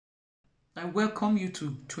I welcome you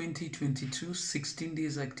to 2022 16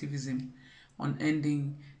 Days Activism on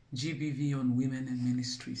ending GBV on women and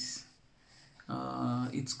ministries.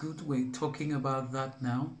 It's good we're talking about that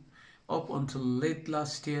now. Up until late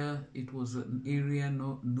last year, it was an area,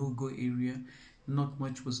 no-go area. Not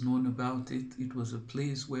much was known about it. It was a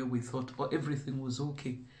place where we thought everything was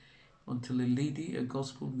okay until a lady, a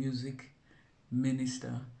gospel music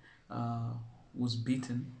minister, was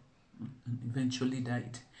beaten and eventually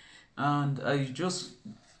died. And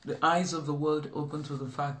the eyes of the world open to the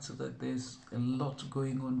fact that there's a lot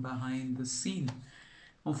going on behind the scene.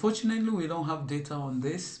 Unfortunately, we don't have data on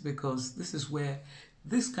this because this is where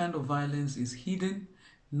this kind of violence is hidden.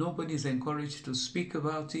 Nobody is encouraged to speak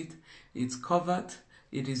about it. It's covered.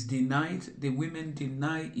 It is denied. The women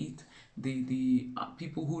deny it. The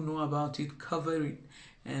people who know about it cover it.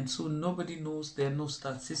 And so nobody knows. There are no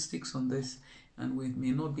statistics on this. And we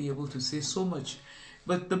may not be able to say so much.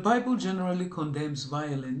 But the Bible generally condemns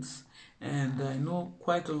violence, and I know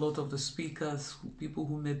quite a lot of the speakers, people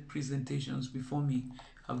who made presentations before me,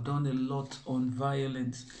 have done a lot on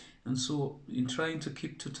violence. And so in trying to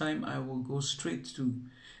keep to time, I will go straight to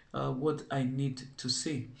what I need to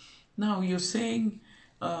say. Now, you're saying,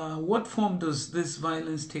 what form does this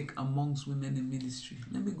violence take amongst women in ministry?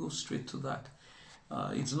 Let me go straight to that.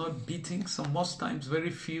 It's not beating. So most times, very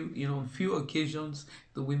few, on few occasions,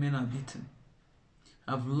 the women are beaten.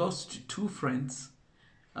 I've lost two friends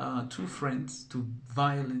to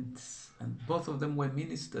violence, and both of them were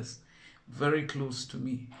ministers, very close to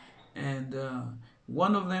me. And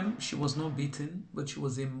one of them, she was not beaten, but she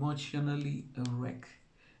was emotionally a wreck.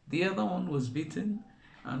 The other one was beaten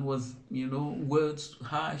and was,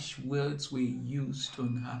 harsh words were used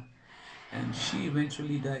on her, and she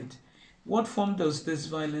eventually died. What form does this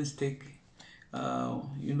violence take?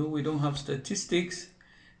 We don't have statistics.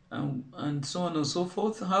 And so on and so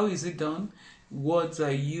forth. How is it done? Words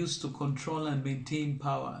are used to control and maintain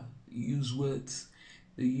power. They use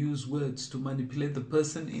words to manipulate the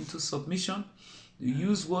person into submission. They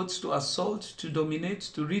use words to assault, to dominate,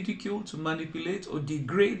 to ridicule, to manipulate or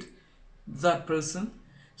degrade that person.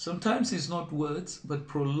 Sometimes it's not words, but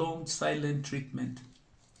prolonged silent treatment.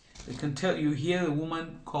 They can tell you, hear a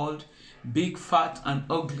woman called big, fat, and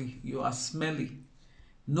ugly. You are smelly.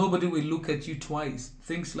 Nobody will look at you twice.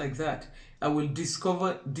 Things like that. I will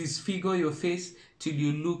disfigure your face till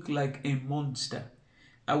you look like a monster.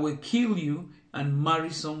 I will kill you and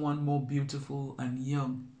marry someone more beautiful and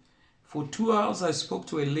young. For 2 hours, I spoke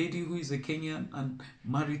to a lady who is a Kenyan and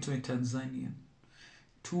married to a Tanzanian.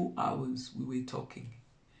 2 hours we were talking.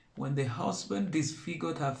 When the husband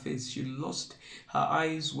disfigured her face, she lost, her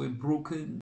eyes were broken.